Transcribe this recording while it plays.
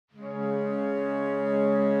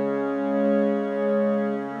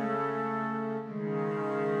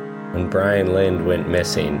When Brian Lind went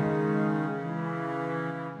missing,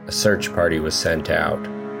 a search party was sent out.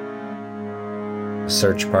 A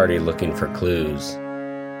search party looking for clues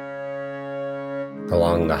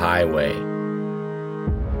along the highway,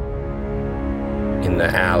 in the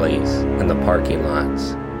alleys and the parking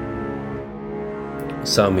lots.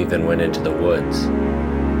 Some even went into the woods,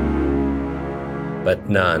 but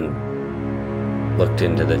none looked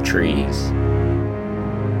into the trees,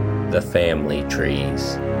 the family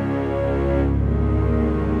trees.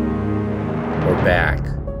 We're back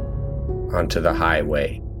onto the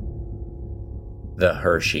highway, the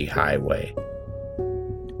Hershey Highway.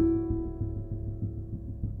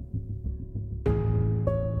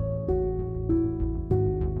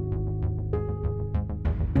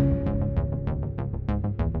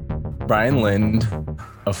 Brian Lind,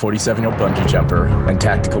 a 47-year-old bungee jumper and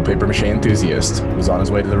tactical paper mache enthusiast, was on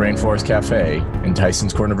his way to the Rainforest Cafe in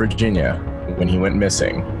Tysons Corner, Virginia, when he went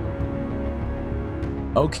missing.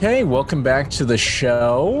 Okay, welcome back to the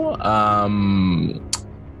show. I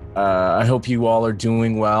hope you all are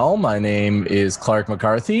doing well. My name is Clark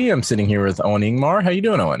McCarthy. I'm sitting here with Owen Ingmar. How you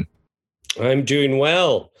doing, Owen? I'm doing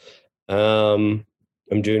well. I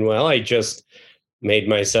just made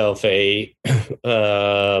myself a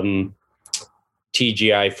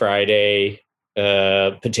TGI Friday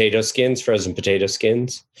frozen potato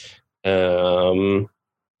skins. I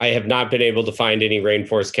have not been able to find any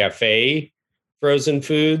Rainforest Cafe frozen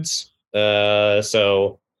foods.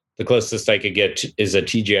 So the closest I could get is a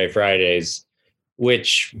TGI Fridays,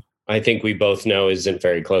 which I think we both know isn't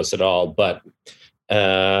very close at all. But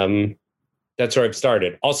that's where I've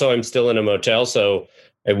started. Also, I'm still in a motel, so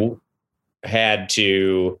I had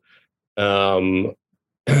to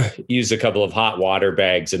use a couple of hot water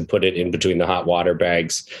bags and put it in between the hot water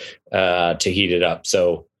bags to heat it up.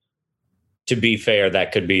 So to be fair,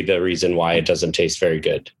 that could be the reason why it doesn't taste very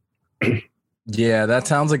good. Yeah, that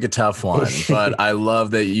sounds like a tough one, but I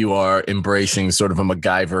love that you are embracing sort of a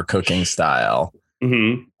MacGyver cooking style.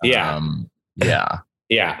 Mm-hmm. Yeah.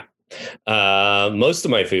 Yeah. Most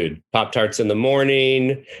of my food, Pop-Tarts in the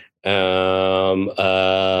morning, depending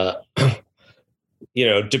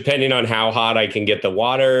on how hot I can get the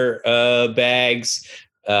water bags,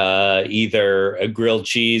 either a grilled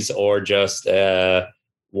cheese or just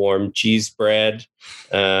warm cheese bread.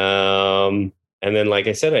 And then, like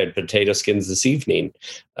I said, I had potato skins this evening.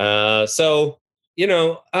 I'm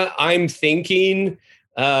thinking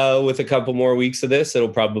with a couple more weeks of this, it'll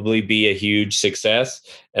probably be a huge success,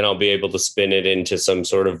 and I'll be able to spin it into some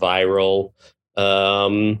sort of viral,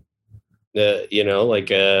 like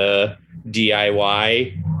a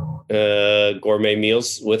DIY gourmet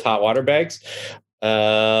meals with hot water bags.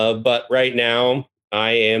 But right now,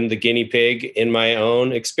 I am the guinea pig in my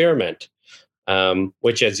own experiment.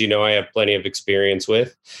 Which, as you know, I have plenty of experience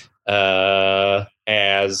with,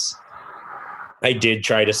 as I did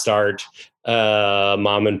try to start a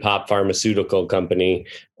mom and pop pharmaceutical company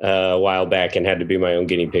a while back and had to be my own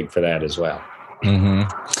guinea pig for that as well. Mm-hmm.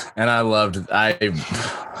 And I was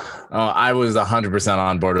 100%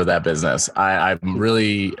 on board with that business. I'm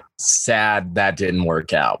really sad that didn't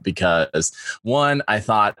work out because, one, I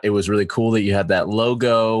thought it was really cool that you had that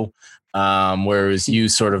logo, whereas you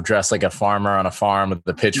sort of dressed like a farmer on a farm with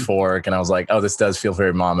the pitchfork. And I was like, oh, this does feel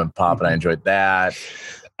very mom and pop. And I enjoyed that.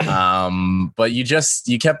 But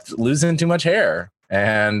you kept losing too much hair.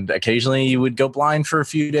 And occasionally you would go blind for a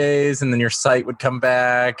few days and then your sight would come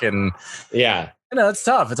back. And yeah, it's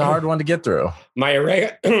tough. It's a hard one to get through. My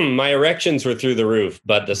erections were through the roof,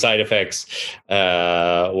 but the side effects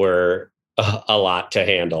were a lot to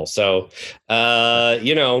handle. So,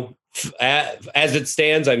 as it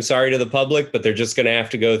stands, I'm sorry to the public, but they're just going to have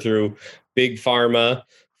to go through big pharma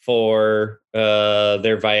for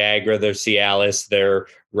their Viagra, their Cialis, their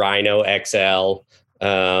Rhino XL,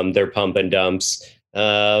 their pump and dumps.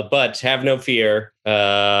 But have no fear.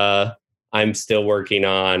 I'm still working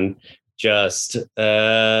on just,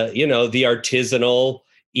 the artisanal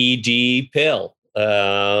ED pill.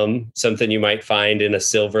 Something you might find in a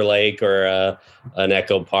Silver Lake or an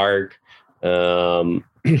Echo Park.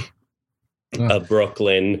 A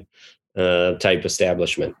Brooklyn type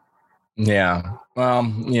establishment. Yeah.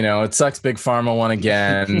 Well, it sucks Big Pharma won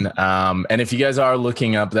again. And if you guys are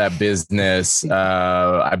looking up that business,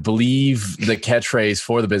 I believe the catchphrase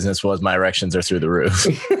for the business was "My erections are through the roof."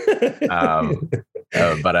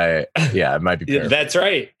 But it might be perfect. That's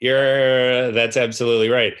right. That's absolutely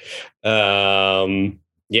right.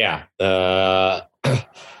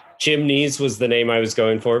 Chimneys was the name I was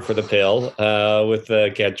going for the pill, with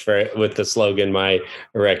the catchphrase, with the slogan, "My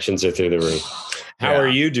erections are through the roof." How are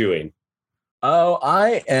you doing? Oh,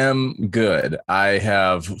 I am good. I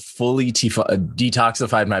have fully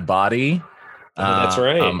detoxified my body. Oh, that's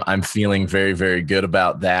right. I'm feeling very, very good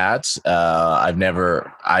about that. I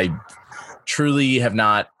truly have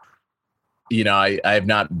not, I have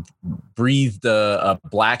not breathed a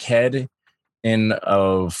blackhead in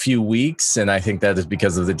a few weeks, and I think that is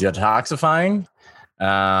because of the detoxifying.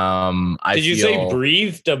 Did you say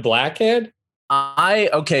breathed a blackhead?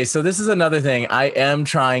 Okay, so this is another thing. I am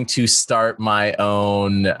trying to start my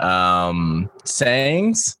own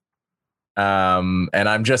sayings, and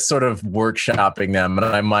I'm just sort of workshopping them, and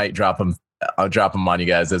I might drop them. I'll drop them on you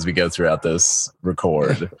guys as we go throughout this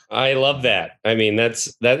record. I love that. I mean,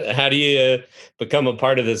 that's that. How do you become a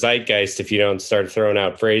part of the zeitgeist if you don't start throwing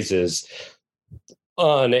out phrases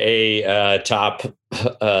on a top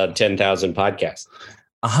 10,000 podcast?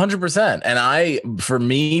 100%. And for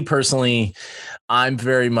me personally, I'm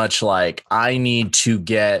very much like, I need to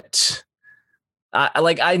get,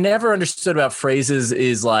 I never understood about phrases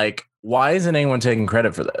is like, why isn't anyone taking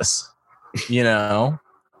credit for this? Yeah.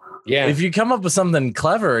 If you come up with something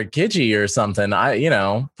clever or kitschy or something,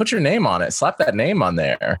 put your name on it, slap that name on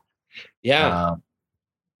there. Yeah.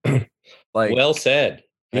 Well said.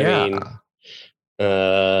 Yeah. I mean,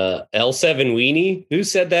 L7 Weenie, who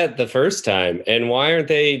said that the first time, and why aren't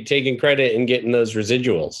they taking credit and getting those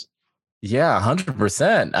residuals? Yeah,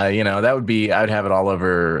 100%. That would be, I'd have it all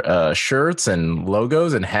over shirts and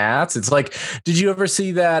logos and hats. It's like, did you ever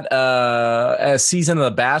see that season of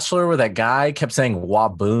The Bachelor where that guy kept saying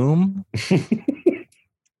 "waboom"?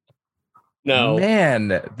 No,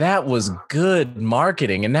 man, that was good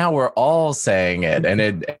marketing, and now we're all saying it,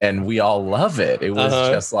 and we all love it. It was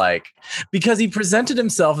just like, because he presented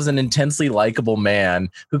himself as an intensely likable man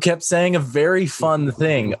who kept saying a very fun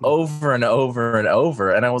thing over and over and over,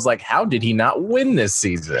 and I was like, how did he not win this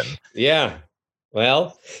season? Yeah,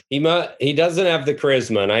 well, he doesn't have the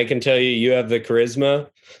charisma, and I can tell you have the charisma.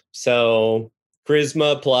 So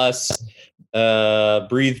charisma plus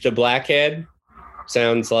breathed a blackhead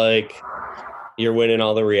sounds like you're winning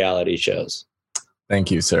all the reality shows. Thank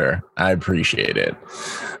you, sir. I appreciate it.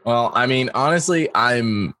 Well, I mean, honestly,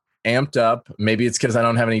 I'm amped up. Maybe it's because I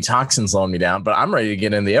don't have any toxins slowing me down, but I'm ready to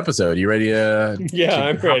get in the episode. You ready to?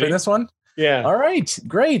 I'm ready. In this one? Yeah. All right.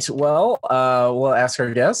 Great. Well, we'll ask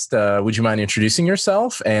our guest. Would you mind introducing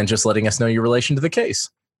yourself and just letting us know your relation to the case?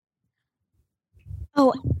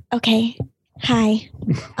 Oh, okay. Hi.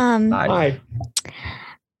 Hi.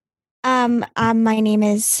 My name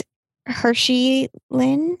is Hershey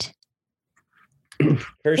Lind.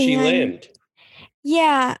 Hershey Lind.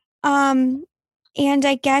 Yeah. And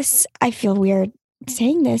I guess I feel weird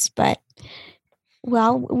saying this, but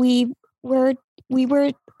well, we were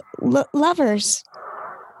lovers.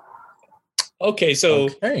 Okay, so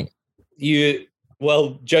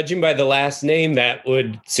judging by the last name, that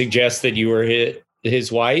would suggest that you were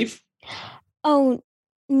his wife. Oh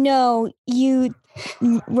no, you're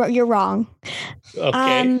wrong.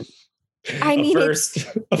 Okay. I mean, a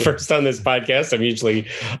first on this podcast. I'm usually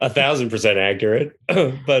 1,000% accurate,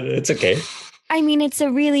 but it's okay. I mean, it's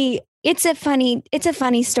a funny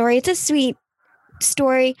story. It's a sweet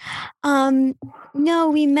story. No,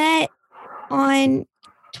 we met on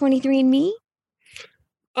 23andMe.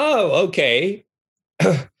 Oh, okay.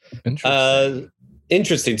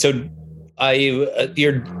 Interesting. So,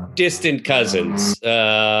 you're distant cousins.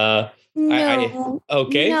 No.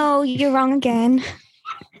 Okay. No, you're wrong again.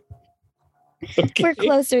 Okay. We're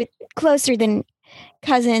closer than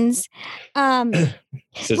cousins. Which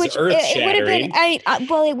it would have been.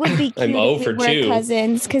 It would be cute I'm if we were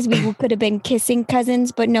cousins because we could have been kissing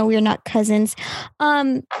cousins, but no, we're not cousins.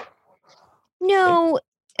 No.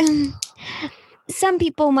 Some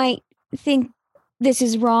people might think this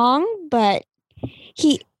is wrong, but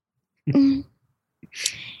he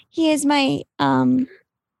is my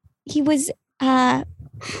he was my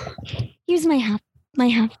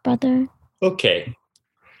half brother. Okay.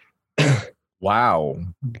 Wow.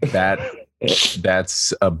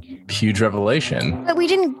 That's a huge revelation. But we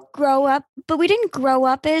didn't grow up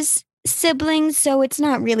as siblings, so it's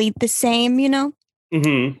not really the same,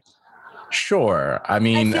 Mm-hmm. Sure. I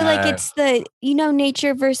mean, I feel like it's the,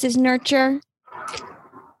 nature versus nurture.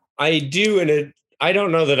 I do, and I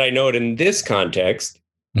don't know that I know it in this context.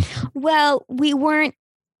 Well, we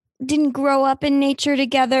didn't grow up in nature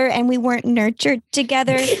together, and we weren't nurtured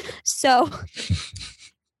together, so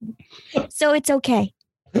it's okay,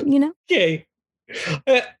 Okay.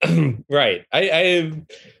 Right. I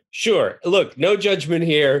sure. Look, no judgment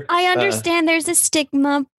here. I understand there's a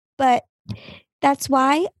stigma, but that's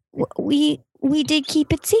why we did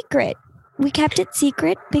keep it secret. We kept it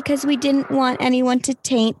secret because we didn't want anyone to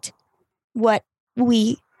taint what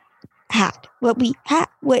we had, what we had,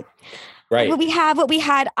 what we have, what we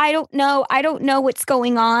had. I don't know. I don't know what's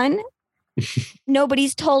going on.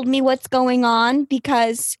 Nobody's told me what's going on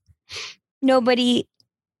because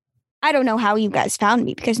I don't know how you guys found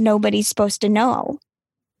me because nobody's supposed to know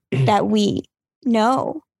that we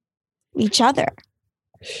know each other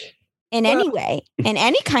in any way, in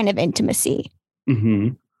any kind of intimacy. Mm-hmm.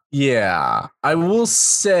 Yeah, I will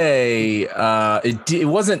say it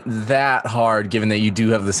wasn't that hard given that you do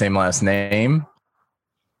have the same last name.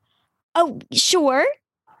 Oh, sure.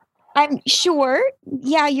 I'm sure.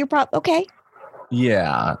 Yeah, you're probably okay.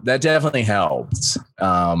 Yeah, that definitely helped.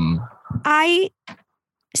 I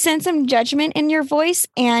sense some judgment in your voice,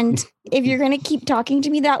 and if you're going to keep talking to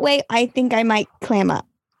me that way, I think I might clam up.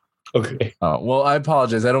 Okay. Well, I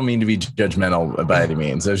apologize. I don't mean to be judgmental by any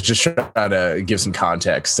means. I was just trying to give some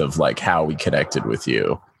context of like how we connected with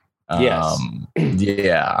you. Yes.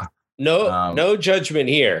 Yeah. No judgment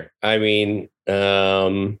here. I mean,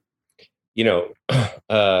 Clark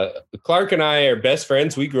and I are best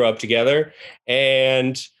friends. We grew up together,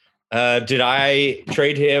 and did I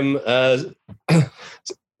trade him?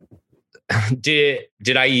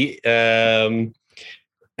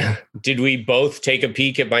 Did we both take a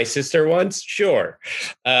peek at my sister once? Sure.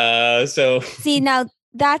 See, now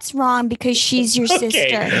that's wrong because she's your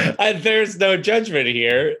sister. There's no judgment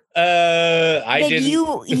here.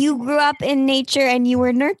 You grew up in nature and you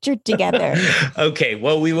were nurtured together. Okay.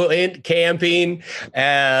 Well, we went camping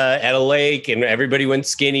at a lake, and everybody went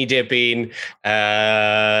skinny dipping,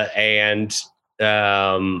 and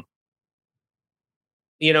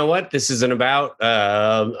you know what? This isn't about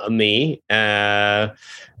me.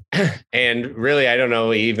 And really, I don't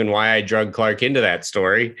know even why I drug Clark into that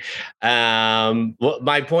story. Well,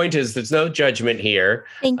 my point is there's no judgment here.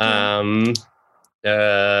 Thank you.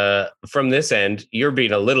 From this end, you're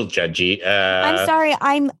being a little judgy. I'm sorry.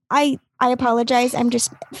 I apologize. I'm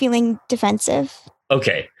just feeling defensive.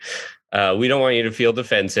 Okay. We don't want you to feel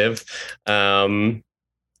defensive.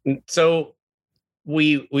 So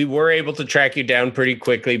we were able to track you down pretty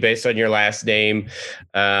quickly based on your last name.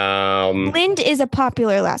 Lind is a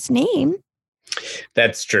popular last name.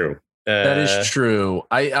 That's true. That is true.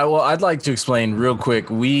 I'd like to explain real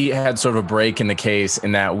quick. We had sort of a break in the case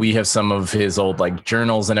in that we have some of his old like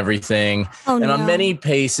journals and everything. On many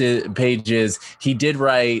pages, he did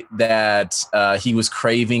write that he was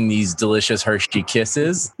craving these delicious Hershey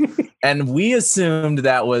Kisses, and we assumed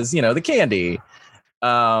that was the candy.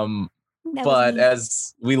 But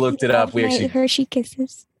as we looked it up, we actually Hershey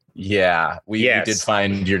Kisses. Yeah, we did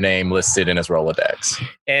find your name listed in his Rolodex.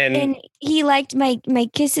 And he liked my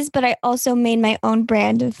kisses, but I also made my own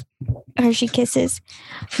brand of Hershey Kisses.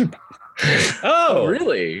 Oh,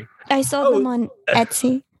 really? I sold them on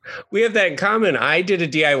Etsy. We have that in common. I did a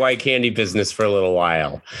DIY candy business for a little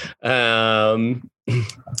while. Chocolate?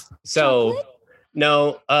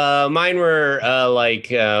 No, mine were like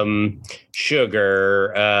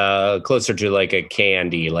sugar, closer to like a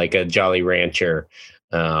candy, like a Jolly Rancher.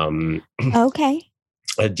 Okay.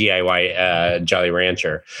 A DIY Jolly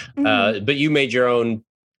Rancher. Mm-hmm. But you made your own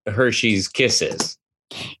Hershey's Kisses.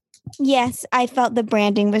 Yes, I felt the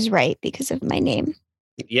branding was right because of my name.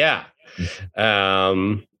 Yeah.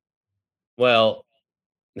 Well,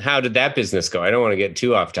 how did that business go? I don't want to get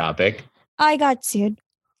too off topic. I got sued.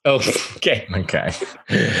 Oh, okay.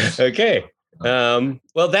 Okay.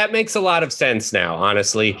 Well, that makes a lot of sense now,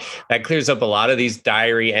 honestly. That clears up a lot of these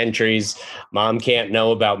diary entries. Mom can't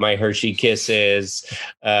know about my Hershey Kisses.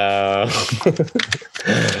 How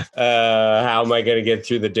am I going to get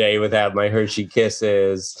through the day without my Hershey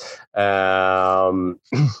Kisses? I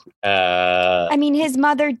mean, his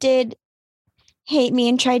mother did hate me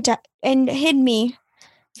and tried to and hid me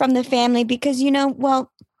from the family because,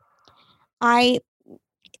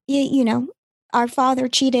 our father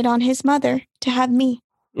cheated on his mother to have me.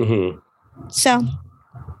 Mm-hmm. So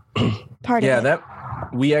part of it. That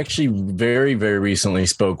we actually very, very recently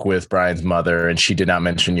spoke with Brian's mother, and she did not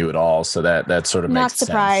mention you at all. So that sort of not makes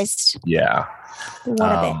surprised. Sense. Yeah. What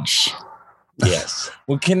a bitch. Yes.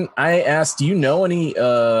 Well, can I ask, do you know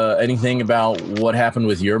anything about what happened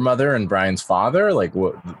with your mother and Brian's father? Like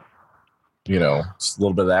what, just a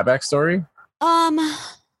little bit of that backstory?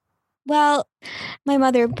 Well, my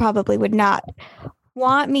mother probably would not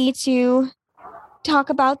want me to talk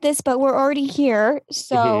about this, but we're already here.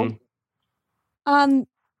 So, my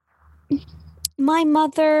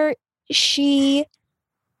mother, she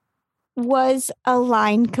was a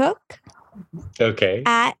line cook. Okay.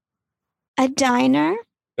 At a diner.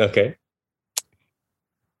 Okay.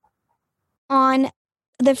 On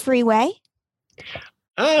the freeway.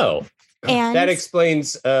 Oh, And that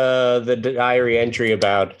explains the diary entry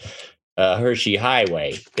about Hershey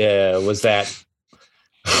Highway. Was that?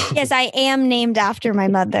 Yes, I am named after my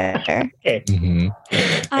mother. Okay. Mm-hmm.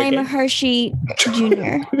 I'm a Hershey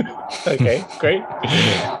Jr. Okay, great.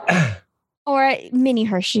 Or mini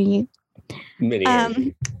Hershey. Mini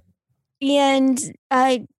Hershey. And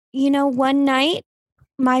one night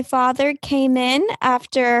my father came in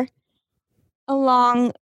after a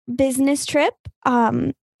long business trip.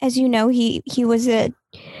 As you know, he was a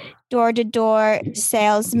door-to-door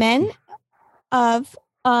salesman of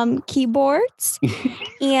keyboards.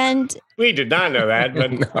 And we did not know that,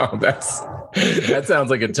 but no, that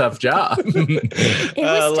sounds like a tough job. It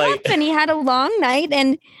was tough, and he had a long night,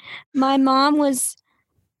 and my mom was,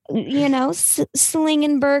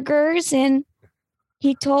 slinging burgers, and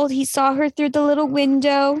he saw her through the little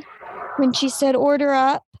window when she said, "Order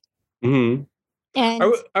up." Mm-hmm. And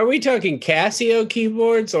are we talking Casio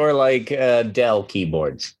keyboards or like Dell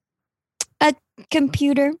keyboards? A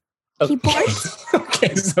computer keyboards.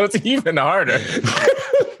 Okay, so it's even harder.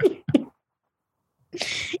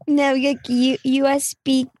 No,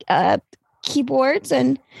 USB keyboards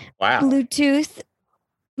and Bluetooth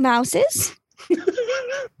mouses.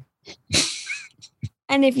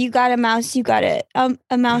 And if you got a mouse, you got a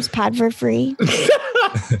mouse pad for free.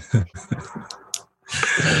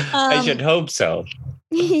 I should hope so.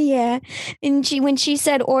 Yeah. And when she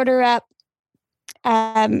said order up,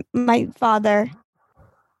 my father,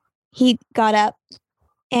 he got up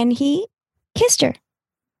and he kissed her.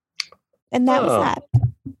 And that was that.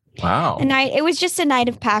 Wow. It was just a night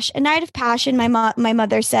of passion. A night of passion, my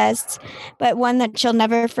mother says, but one that she'll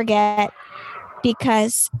never forget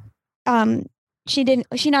because she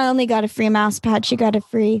not only got a free mouse pad, she got a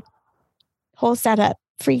free whole setup,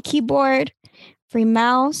 free keyboard, free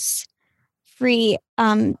mouse, free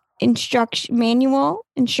instruction manual.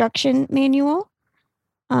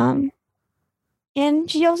 And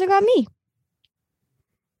she also got me.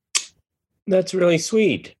 That's really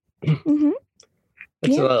sweet. Mm-hmm.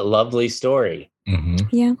 That's a lovely story. Mm-hmm.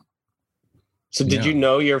 Yeah. So did you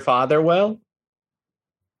know your father well?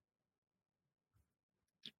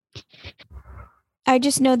 I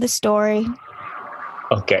just know the story.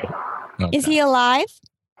 Okay. Is he alive?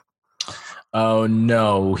 Oh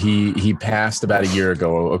no, he passed about a year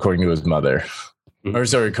ago, according to his mother. Mm-hmm. Or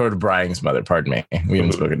sorry, according to Brian's mother. Pardon me. We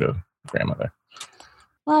haven't spoken to grandmother.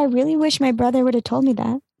 Well, I really wish my brother would have told me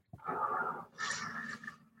that.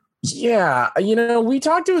 Yeah, we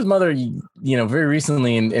talked to his mother, very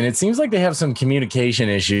recently, and it seems like they have some communication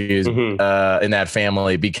issues in that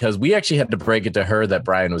family because we actually had to break it to her that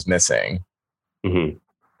Brian was missing. Mm-hmm.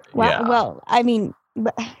 Wow. Yeah. Well, I mean,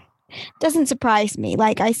 doesn't surprise me.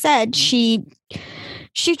 Like I said, she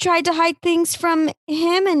tried to hide things from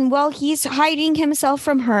him, and he's hiding himself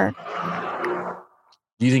from her.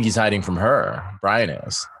 Do you think he's hiding from her? Brian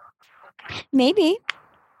is. Maybe.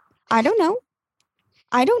 I don't know.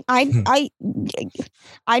 I know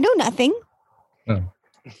nothing.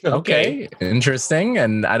 Okay. Interesting.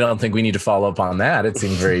 And I don't think we need to follow up on that. It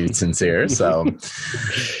seemed very sincere. So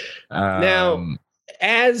now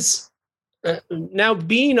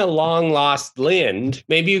being a long lost Lind,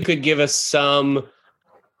 maybe you could give us some,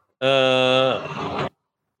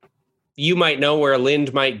 you might know where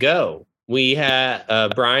Lind might go. We had,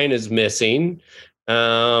 Brian is missing,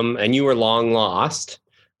 and you were long lost.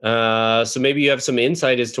 So maybe you have some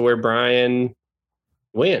insight as to where Brian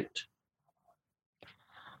went.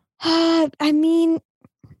 I mean,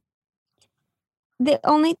 the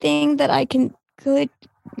only thing that I could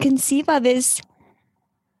conceive of is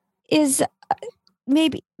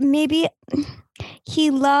maybe he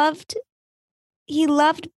loved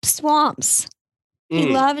swamps. He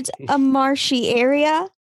loved a marshy area.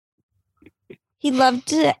 He loved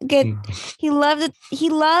to get. He loved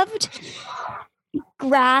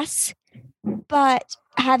grass, but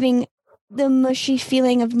having the mushy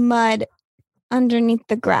feeling of mud underneath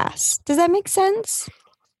the grass. Does that make sense?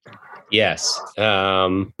 Yes.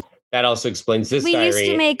 That also explains this we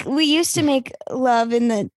diary. We used to make love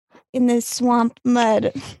in the swamp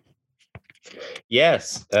mud.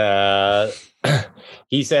 Yes.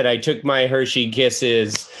 He said, I took my Hershey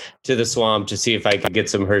kisses to the swamp to see if I could get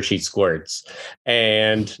some Hershey squirts.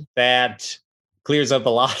 And that clears up a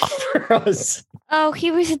lot for us. Oh,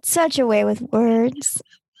 he was such a way with words.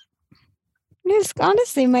 It's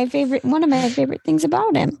honestly one of my favorite things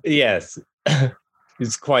about him. Yes.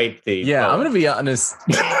 He's quite the poet. I'm going to be honest.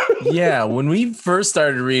 Yeah, when we first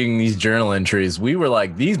started reading these journal entries, we were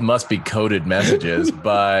like, these must be coded messages,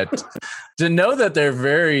 but to know that they're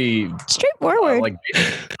very straightforward.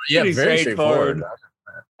 Very straightforward.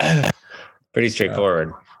 Pretty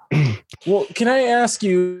straightforward. Well, can I ask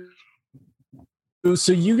you?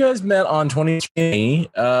 So you guys met on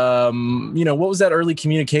 2020. What was that early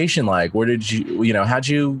communication like? Where did you, how'd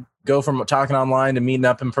you go from talking online to meeting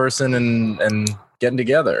up in person and getting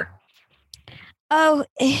together? Oh,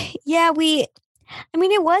 yeah, it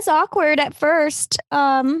was awkward at first.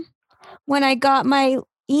 When I got my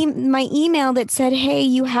email that said, "Hey,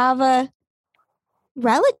 you have a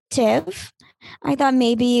relative," I thought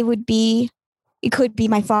maybe it could be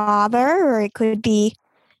my father, or it could be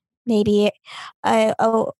maybe a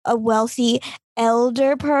wealthy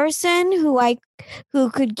elder person who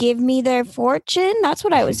could give me their fortune. That's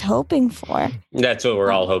what I was hoping for. That's what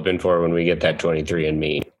we're all hoping for when we get that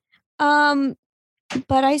 23andMe.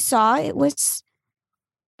 But I saw it was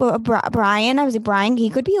Brian. I was like, Brian, he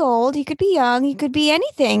could be old, he could be young, he could be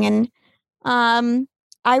anything. And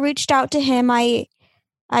I reached out to him. I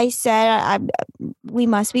said, we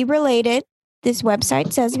must be related. This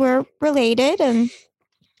website says we're related. And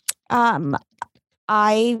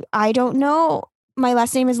I don't know. My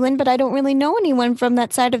last name is Lynn, but I don't really know anyone from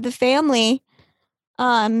that side of the family.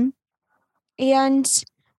 And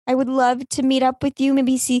I would love to meet up with you,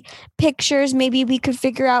 maybe see pictures. Maybe we could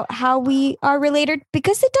figure out how we are related,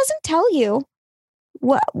 because it doesn't tell you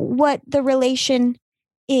what the relation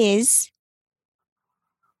is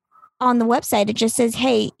on the website. It just says,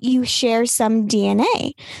 hey, you share some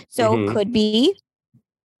DNA. So could be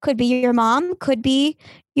your mom, could be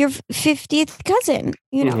your 50th cousin,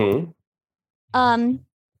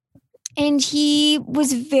 and he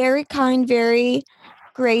was very kind, very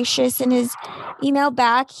gracious. In his email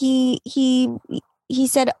back, he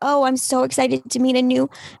said, "Oh, I'm so excited to meet a new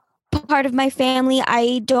part of my family.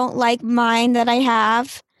 I don't like mine that I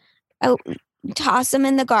have. Oh, toss them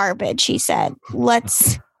in the garbage," he said.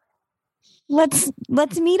 Let's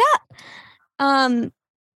meet up. And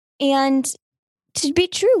to be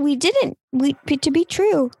true, we didn't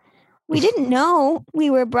know we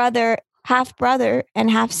were half brother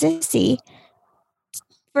and half sissy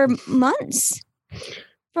for months.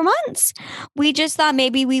 We just thought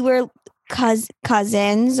maybe we were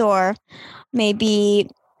cousins, or maybe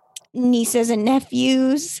nieces and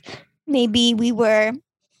nephews. Maybe we were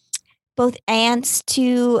both aunts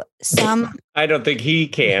to some. I don't think he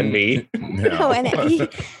can be. No.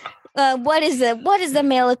 What is the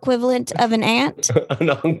male equivalent of an aunt?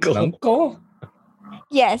 An uncle. Uncle?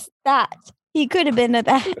 Yes, that. He could have been that.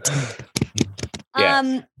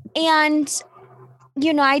 Yes. And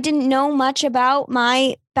I didn't know much about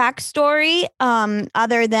my backstory,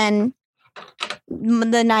 other than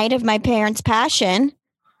the night of my parents' passion.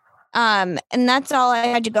 And that's all I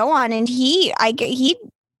had to go on. And I guess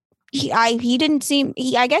he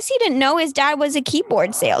didn't know his dad was a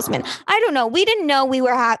keyboard salesman. I don't know. We didn't know we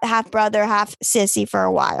were half brother, half sissy for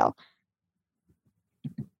a while.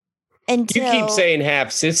 Until, you keep saying half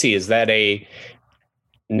sissy. Is that a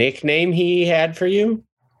nickname he had for you?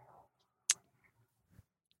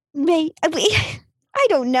 I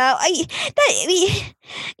don't know.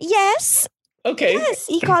 Yes. Okay. Yes,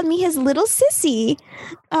 he called me his little sissy.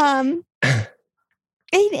 And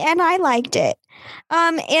I liked it.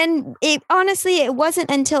 And honestly, it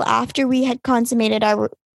wasn't until after we had consummated our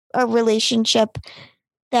relationship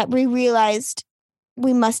that we realized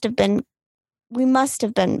we must have been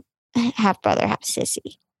half brother, half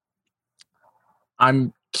sissy.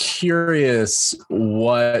 I'm curious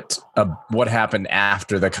what happened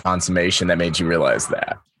after the consummation that made you realize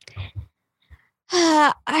that.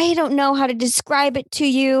 I don't know how to describe it to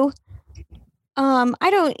you. I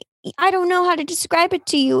don't know how to describe it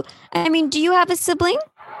to you. I mean, do you have a sibling?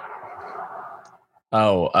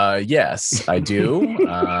 Oh, yes, I do.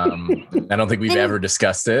 I don't think we've ever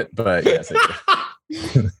discussed it, but yes, I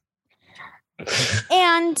do.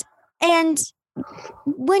 And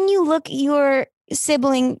when you look your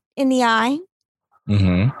sibling in the eye,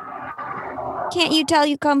 can't you tell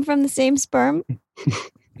you come from the same sperm?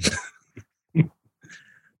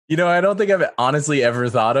 I don't think I've honestly ever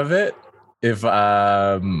thought of it. If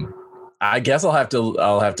I guess I'll have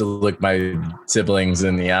to look my siblings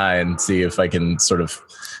in the eye and see if I can sort of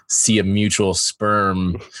see a mutual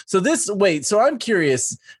sperm. So I'm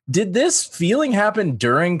curious, did this feeling happen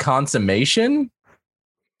during consummation?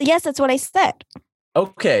 Yes, that's what I said.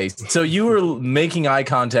 Okay, so you were making eye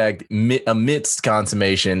contact amidst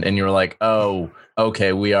consummation, and you were like, "Oh,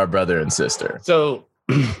 okay, we are brother and sister." So,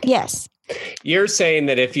 yes. You're saying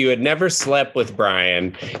that if you had never slept with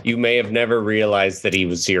Brian, you may have never realized that he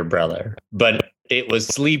was your brother, but it was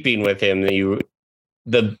sleeping with him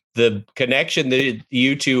that the connection that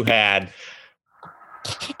you two had.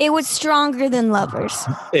 It was stronger than lovers.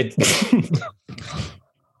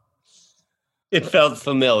 It felt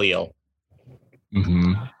familial.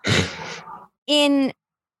 Mm-hmm. In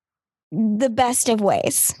the best of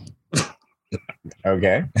ways.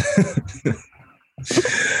 Okay.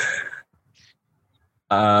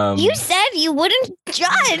 You said you wouldn't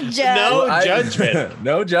judge. No judgment.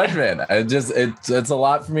 No judgment. It's a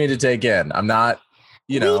lot for me to take in. I'm not,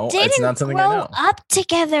 it's not something I know. Up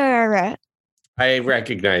together. I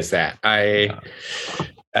recognize that. I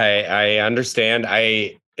understand.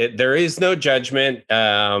 There is no judgment.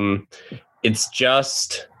 It's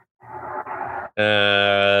just,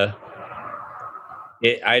 I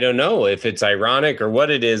don't know if it's ironic or what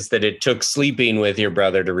it is that it took sleeping with your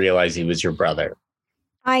brother to realize he was your brother.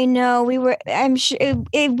 I know I'm sure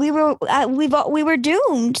we were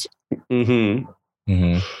doomed. Mm-hmm.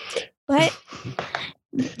 Mm-hmm. But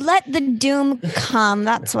let the doom come.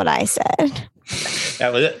 That's what I said.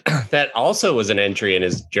 That also was an entry in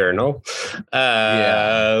his journal.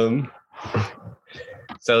 So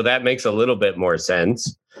that makes a little bit more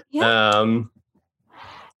sense. Yeah.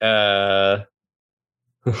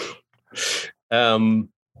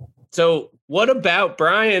 So what about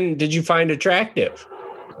Brian did you find attractive?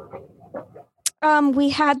 We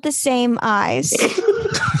had the same eyes.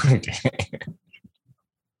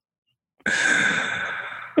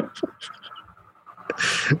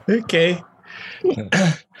 Okay.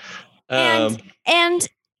 And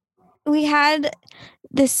we had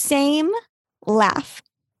the same laugh.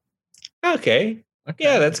 Okay.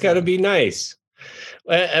 Yeah, that's got to be nice.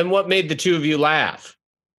 And what made the two of you laugh?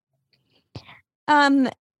 We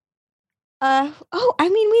laughed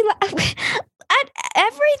at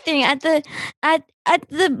everything, at the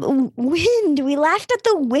wind. We laughed at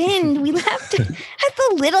the wind. We laughed at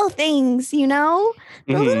the little things, the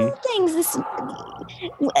little things.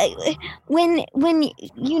 When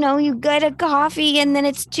you get a coffee and then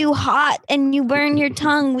it's too hot and you burn your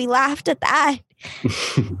tongue, we laughed at that.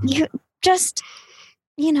 You just,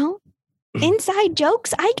 inside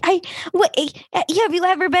jokes. Have you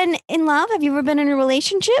ever been in love? Have you ever been in a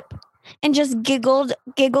relationship and just giggled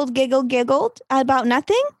about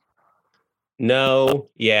nothing? No.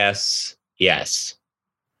 Yes.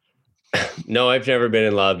 No, I've never been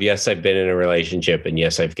in love. Yes, I've been in a relationship, and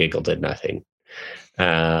yes, I've giggled at nothing.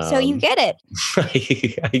 So you get it.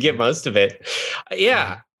 I get most of it.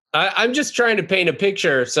 Yeah. I'm just trying to paint a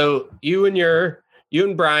picture. So you and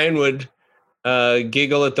Brian would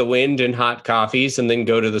giggle at the wind and hot coffees and then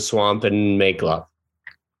go to the swamp and make love.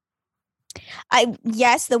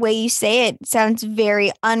 Yes, the way you say it sounds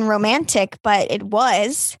very unromantic, but it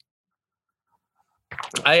was.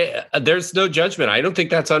 There's no judgment. I don't think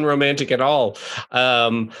that's unromantic at all.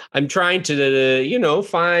 I'm trying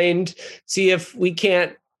to, see if we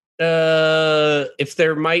can't, if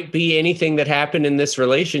there might be anything that happened in this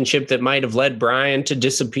relationship that might have led Brian to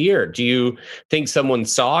disappear. Do you think someone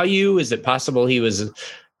saw you? Is it possible he was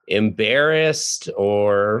embarrassed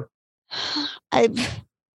or? He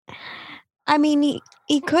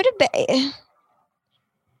could have been.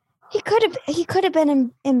 He could have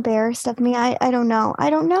been embarrassed of me. I don't know. I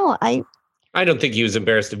don't think he was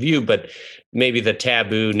embarrassed of you, but maybe the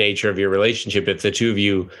taboo nature of your relationship, if the two of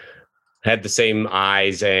you had the same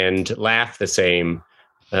eyes and laughed the same.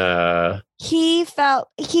 He felt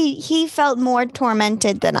more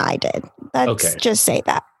tormented than I did. Let's just say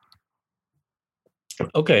that.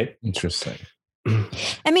 Okay. Interesting.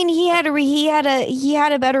 He had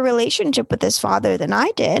a better relationship with his father than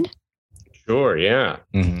I did. Sure, yeah.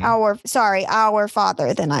 Mm-hmm. Our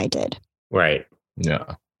father than I did. Right.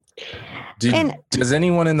 Yeah. Does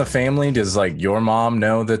anyone in the family, does your mom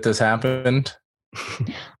know that this happened?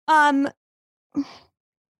 No,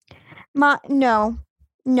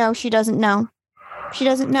 she doesn't know. She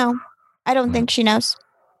doesn't know. I don't think she knows.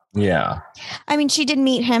 Yeah. She did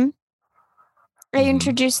meet him. I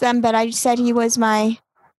introduced them, but I said he was my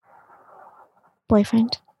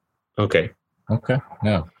boyfriend. Okay.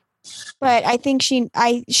 No. But I think she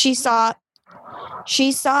saw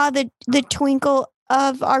the twinkle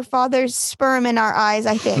of our father's sperm in our eyes,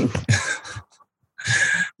 I think.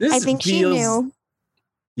 She knew.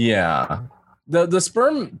 Yeah. The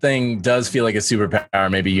sperm thing does feel like a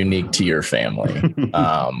superpower, maybe unique to your family.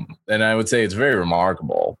 And I would say it's very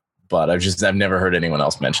remarkable, but I've never heard anyone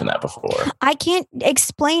else mention that before. I can't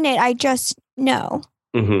explain it. I just know.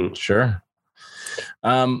 Mm-hmm. Sure.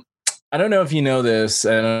 I don't know if you know this.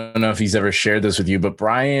 I don't know if he's ever shared this with you, but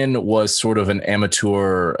Brian was sort of an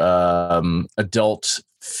amateur adult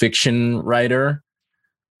fiction writer.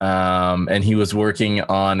 And he was working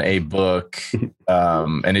on a book,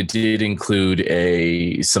 and it did include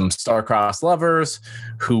some star-crossed lovers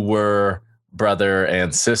who were brother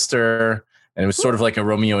and sister. And it was sort of like a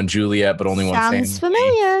Romeo and Juliet, but only one family. Sounds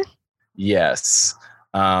familiar. Yes.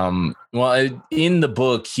 Well, in the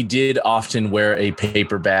book, he did often wear a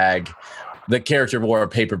paper bag. The character wore a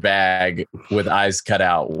paper bag with eyes cut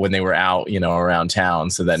out when they were out, around town,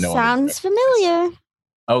 so that no one. Sounds familiar.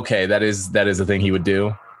 Okay, that is a thing he would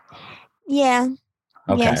do. Yeah.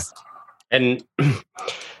 Okay. Yes. And then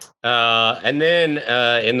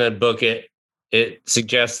in the book it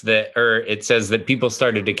suggests that, or it says that people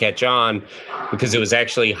started to catch on because it was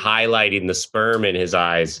actually highlighting the sperm in his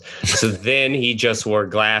eyes. So then he just wore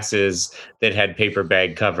glasses that had paper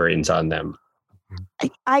bag coverings on them.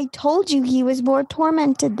 I told you he was more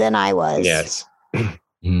tormented than I was. Yes.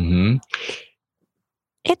 Mm-hmm.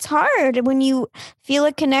 It's hard when you feel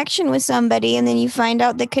a connection with somebody and then you find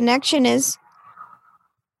out the connection is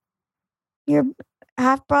your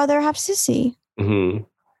half brother, half sissy. Mm-hmm.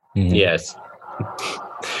 Mm-hmm. Yes.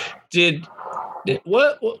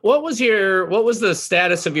 What was the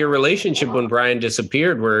status of your relationship when Brian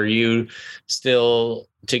disappeared? Were you still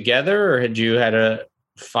together, or had you had a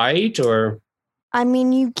fight, or? I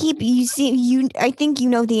mean, I think you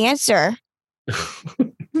know the answer.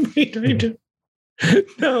 Wait, I don't.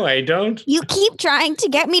 No, I don't. You keep trying to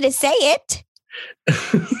get me to say it.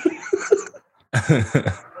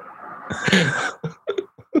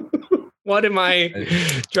 What am I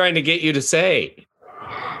trying to get you to say?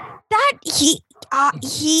 That he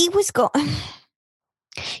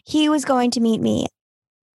was going to meet me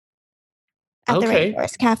at the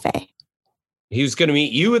Rainforest Cafe. He was going to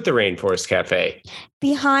meet you at the Rainforest Cafe.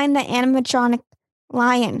 Behind the animatronic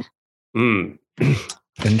lion.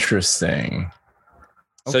 Interesting.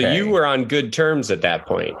 So you were on good terms at that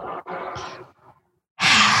point.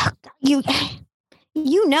 You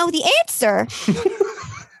know the answer.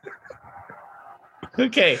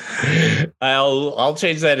 Okay, I'll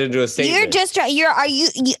change that into a statement. You're just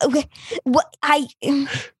what I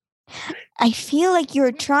feel like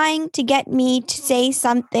you're trying to get me to say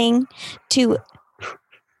something to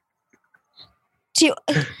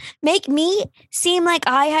make me seem like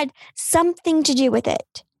I had something to do with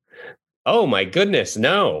it. Oh my goodness,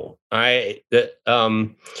 no.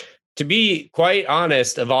 To be quite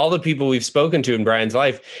honest, of all the people we've spoken to in Brian's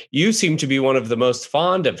life, you seem to be one of the most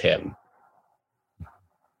fond of him.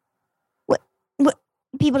 What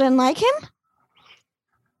people didn't like him?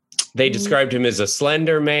 They described him as a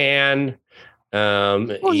slender man.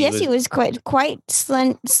 He was quite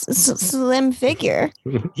slim figure.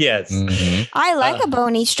 Yes. Mm-hmm. I like a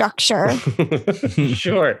bony structure.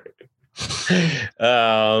 Sure.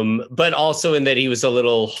 But also in that he was a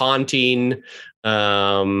little haunting.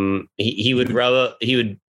 He would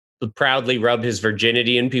proudly rub his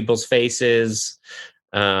virginity in people's faces.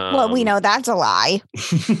 Well, we know that's a lie.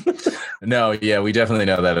 No, yeah, we definitely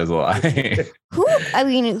know that is a lie. Who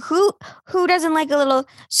doesn't like a little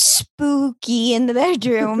spooky in the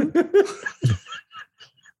bedroom?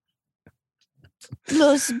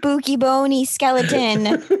 Little spooky bony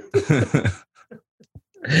skeleton.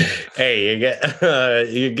 Hey,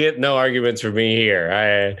 you get no arguments from me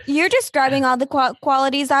here. You're describing all the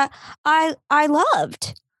qualities that I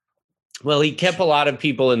loved. Well, he kept a lot of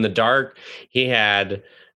people in the dark. He had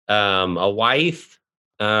a wife.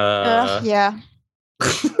 Yeah.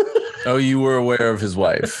 Oh, you were aware of his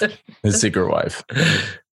wife, his secret wife.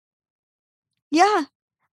 Yeah.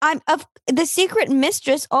 The secret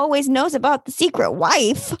mistress always knows about the secret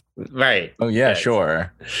wife. Right. Oh yeah, yes.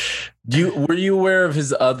 Sure. Were you aware of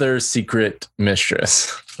his other secret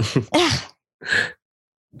mistress?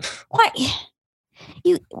 What?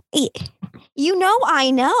 You know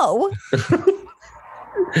I know.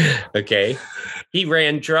 Okay. He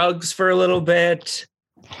ran drugs for a little bit.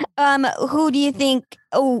 Who do you think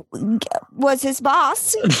was his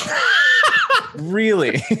boss?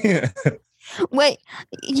 Really? Wait,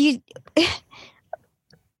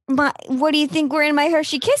 what do you think were in my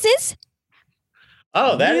Hershey Kisses?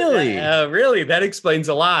 Oh, that really? Really? That explains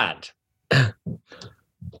a lot.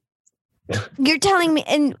 You're telling me,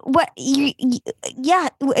 and what yeah,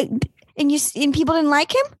 and people didn't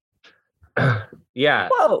like him? Yeah.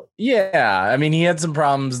 Well, yeah. I mean, he had some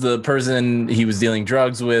problems. The person he was dealing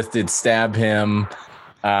drugs with did stab him.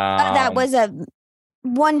 That was a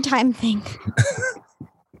one-time thing.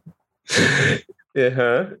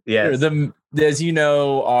 Yes. As you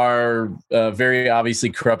know, our very obviously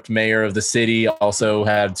corrupt mayor of the city also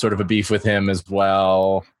had sort of a beef with him as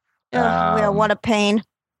well. What a pain.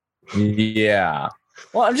 Yeah.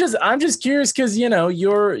 Well, I'm just curious because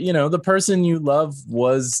the person you love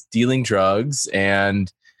was dealing drugs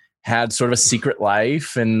and had sort of a secret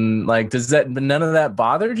life, and like, none of that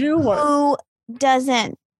bothered you? Who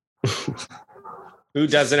doesn't? Who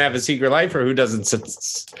doesn't have a secret life or who doesn't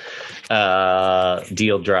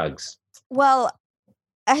deal drugs? Well,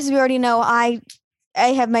 as we already know, I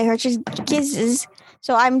have my Hershey's Kisses,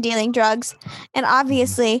 so I'm dealing drugs. And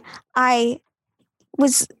obviously, I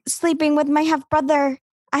was sleeping with my half brother.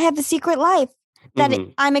 I have a secret life that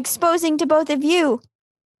I'm exposing to both of you.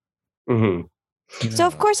 So,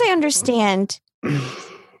 of course, I understand.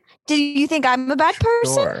 Do you think I'm a bad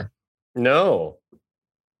person? Sure. No.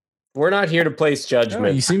 We're not here to place judgment. No,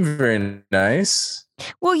 you seem very nice.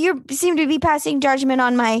 Well, you seem to be passing judgment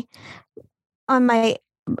on my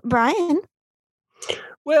Brian.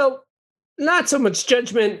 Well, not so much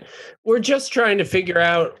judgment. We're just trying to figure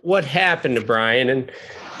out what happened to Brian. And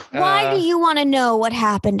why do you want to know what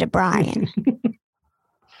happened to Brian?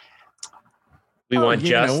 We want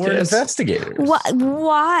justice. We're investigators.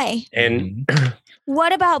 Why? And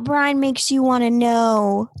what about Brian makes you want to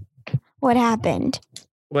know what happened?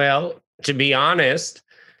 Well, to be honest,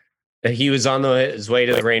 he was on his way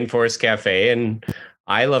to the Rainforest Cafe, and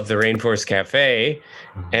I love the Rainforest Cafe.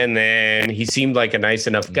 And then he seemed like a nice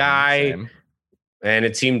enough guy. Same. And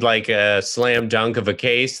it seemed like a slam dunk of a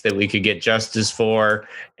case that we could get justice for,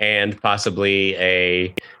 and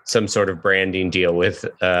possibly some sort of branding deal with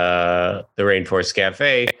the Rainforest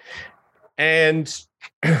Cafe. And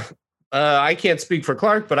I can't speak for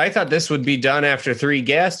Clark, but I thought this would be done after 3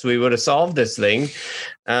 guests. We would have solved this thing.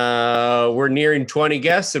 We're nearing 20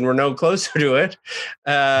 guests and we're no closer to it.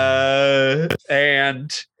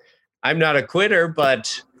 And I'm not a quitter,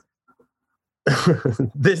 but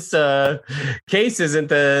this case isn't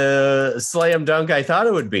the slam dunk I thought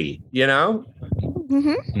it would be, you know?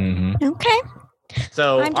 Okay.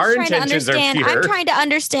 So our intentions are pure. I'm trying to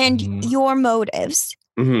understand your motives.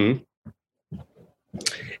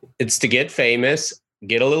 It's to get famous,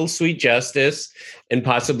 get a little sweet justice, and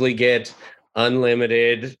possibly get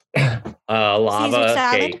unlimited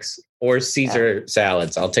lava cakes or Caesar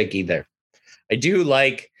salads. I'll take either. I do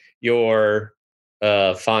like your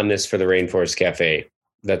fondness for the Rainforest Cafe.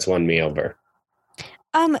 That's won me over.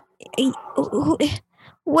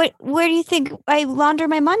 Where do you think I launder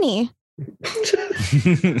my money?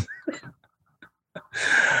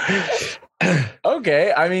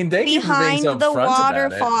 Okay, I mean, thank you for being so behind the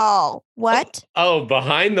waterfall. What? Oh,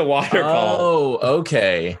 behind the waterfall. Oh,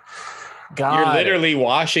 okay. God, you're literally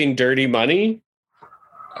washing dirty money.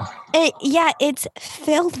 Yeah, it's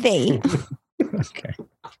filthy. Okay.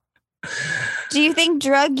 Do you think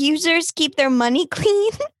drug users keep their money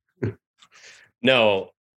clean?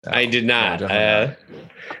 No, I did not.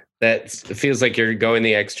 That feels like you're going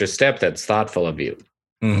the extra step. That's thoughtful of you.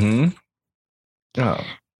 Oh.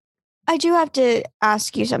 I do have to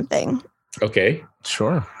ask you something. Okay.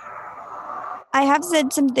 Sure. I have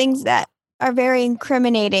said some things that are very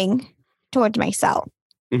incriminating towards myself.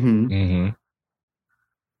 I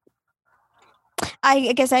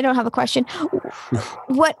guess I don't have a question.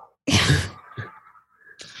 What?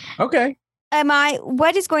 Okay.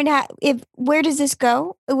 What is going to happen? Where does this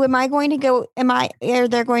go? Am I going to go? Am I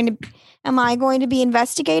going to be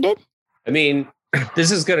investigated? I mean,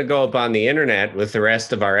 this is going to go up on the internet with the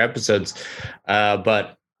rest of our episodes,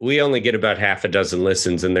 but we only get about half a dozen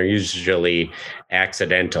listens, and they're usually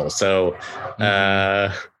accidental. So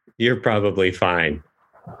you're probably fine.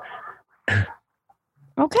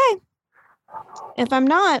 Okay. If I'm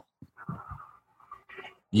not.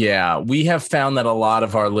 Yeah, we have found that a lot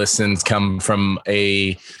of our listens come from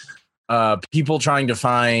people trying to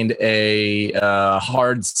find a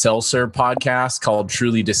hard seltzer podcast called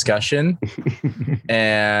Truly Discussion.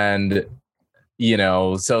 And,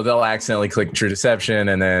 so they'll accidentally click True Deception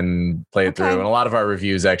and then play it through. And a lot of our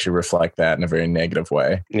reviews actually reflect that in a very negative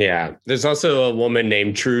way. Yeah. There's also a woman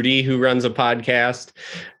named Trudy who runs a podcast.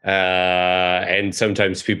 And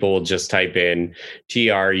sometimes people will just type in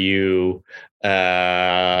TRU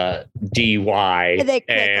DY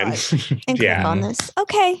and click on this.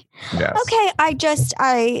 Okay. Yes. Okay. I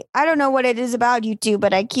don't know what it is about you two,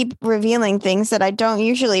 but I keep revealing things that I don't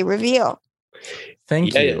usually reveal.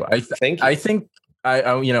 Thank you. Thank you. I think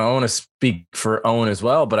I want to speak for Owen as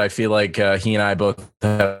well, but I feel like he and I both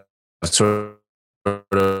have sort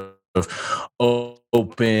of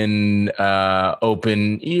open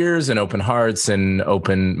ears and open hearts and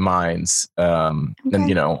open minds, and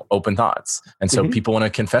open thoughts. And so people want to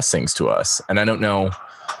confess things to us. And I don't know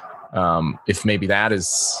if maybe that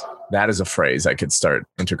is a phrase I could start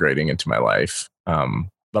integrating into my life.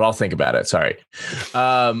 But I'll think about it. Sorry.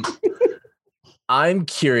 I'm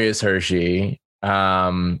curious, Hershey.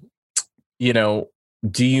 Do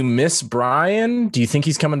you miss Brian? Do you think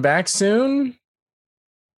he's coming back soon?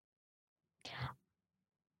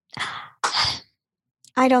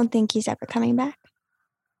 I don't think he's ever coming back.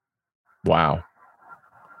 Wow.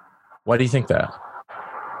 Why do you think that?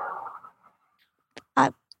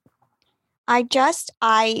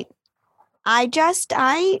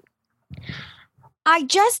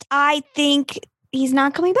 I think he's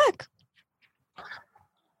not coming back.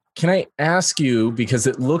 Can I ask you, because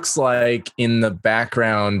it looks like in the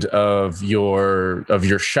background of your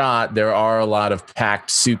shot, there are a lot of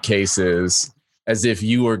packed suitcases as if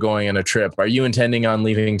you were going on a trip. Are you intending on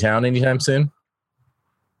leaving town anytime soon?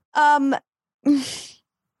 I'm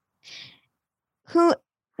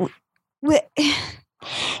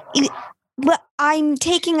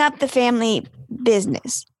taking up the family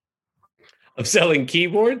business of selling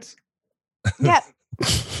keyboards. Yep.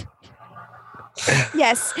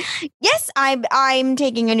 Yes. I'm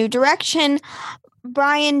taking a new direction.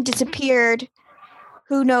 Brian disappeared.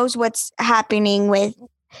 Who knows what's happening with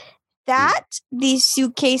that? These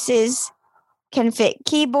suitcases can fit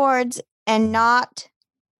keyboards and not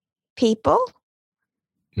people.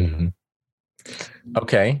 Mm-hmm.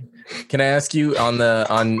 Okay. Can I ask you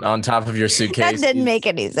on top of your suitcase? That didn't make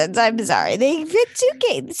any sense. I'm sorry. They fit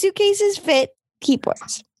suitcases fit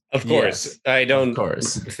keyboards. Of course. Yes, I don't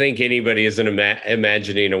think anybody is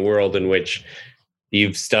imagining a world in which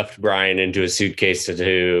you've stuffed Brian into a suitcase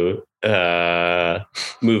to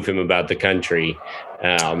move him about the country.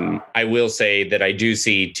 I will say that I do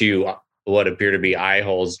see two what appear to be eye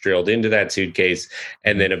holes drilled into that suitcase,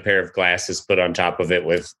 and then a pair of glasses put on top of it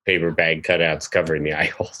with paper bag cutouts covering the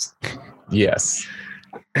eye holes. Yes.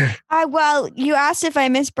 Well, you asked if I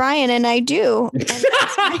miss Brian, and I do.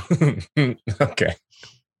 Okay.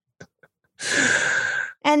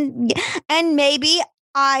 And maybe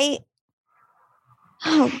I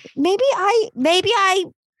made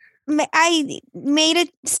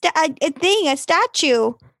a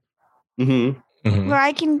statue where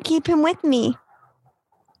I can keep him with me.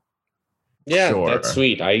 Yeah, sure. That's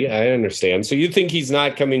sweet. I understand. So you think he's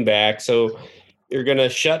not coming back? So you're gonna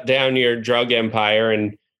shut down your drug empire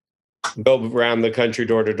and go around the country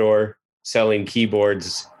door to door selling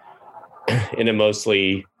keyboards in a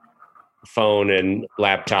mostly phone and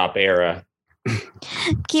laptop era.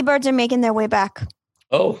 Keyboards are making their way back.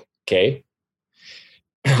 Oh, okay.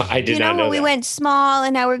 I did not know when we went small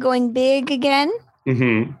and now we're going big again.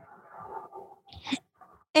 Mm-hmm.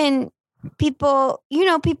 And people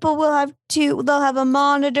will have they'll have a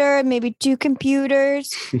monitor, maybe two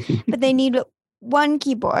computers, but they need one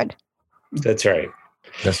keyboard. That's right.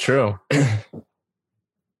 That's true.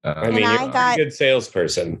 I mean, you're a good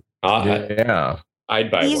salesperson. Yeah. I'd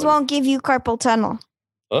buy these one. Won't give you carpal tunnel.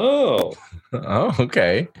 Oh,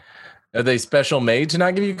 okay. Are they special made to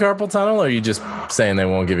not give you carpal tunnel, or are you just saying they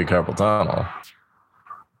won't give you carpal tunnel?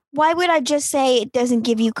 Why would I just say it doesn't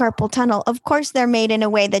give you carpal tunnel? Of course they're made in a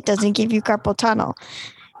way that doesn't give you carpal tunnel.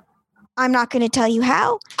 I'm not going to tell you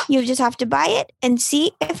how. You just have to buy it and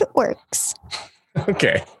see if it works.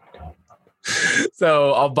 Okay.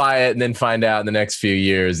 So I'll buy it and then find out in the next few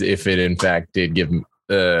years if it in fact did give,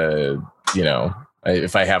 if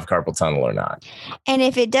I have carpal tunnel or not. And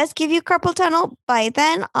if it does give you carpal tunnel, by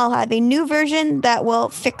then I'll have a new version that will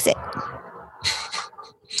fix it.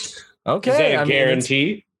 Okay. Is that a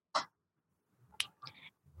guarantee?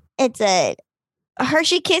 It's a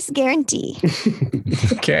Hershey Kiss guarantee.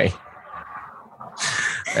 Okay.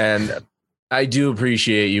 And I do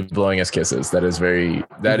appreciate you blowing us kisses. That is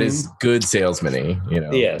is good salesman-y,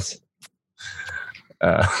 Yes.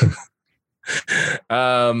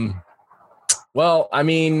 Well, I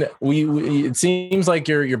mean, it seems like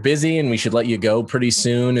you're busy and we should let you go pretty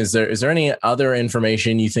soon. Is there any other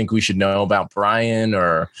information you think we should know about Brian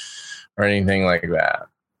or anything like that?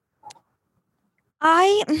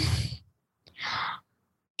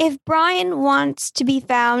 If Brian wants to be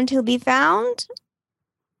found, he'll be found,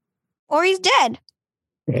 or he's dead.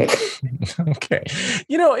 Okay.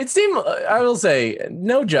 It seemed, I will say,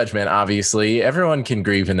 no judgment, obviously. Everyone can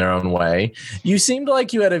grieve in their own way. You seemed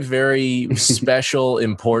like you had a very special,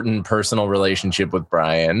 important personal relationship with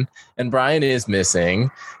Brian, and Brian is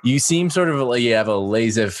missing. You seem sort of like you have a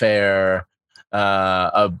laissez-faire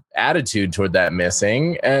attitude toward that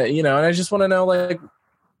missing. And I just want to know,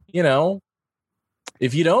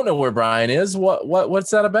 if you don't know where Brian is,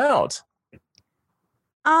 what's that about?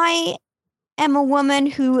 I am a woman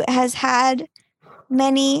who has had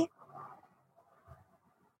many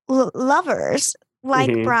lovers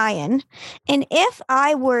like Brian, and if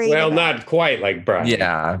I worry, not quite like Brian.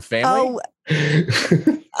 Yeah, family.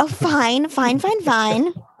 Oh, fine.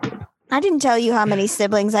 I didn't tell you how many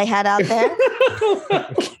siblings I had out there.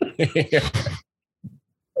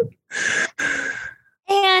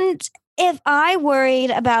 And if I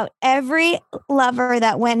worried about every lover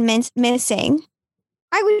that went missing,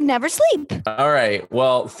 I would never sleep. All right.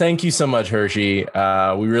 Well, thank you so much, Hershey.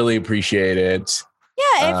 We really appreciate it.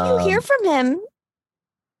 Yeah, if you hear from him,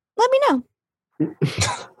 let me know.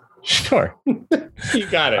 Sure. You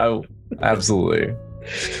got it. Absolutely.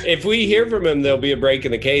 If we hear from him, there'll be a break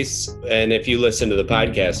in the case. And if you listen to the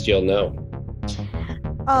podcast, you'll know.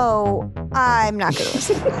 Oh, I'm not going to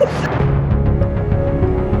listen.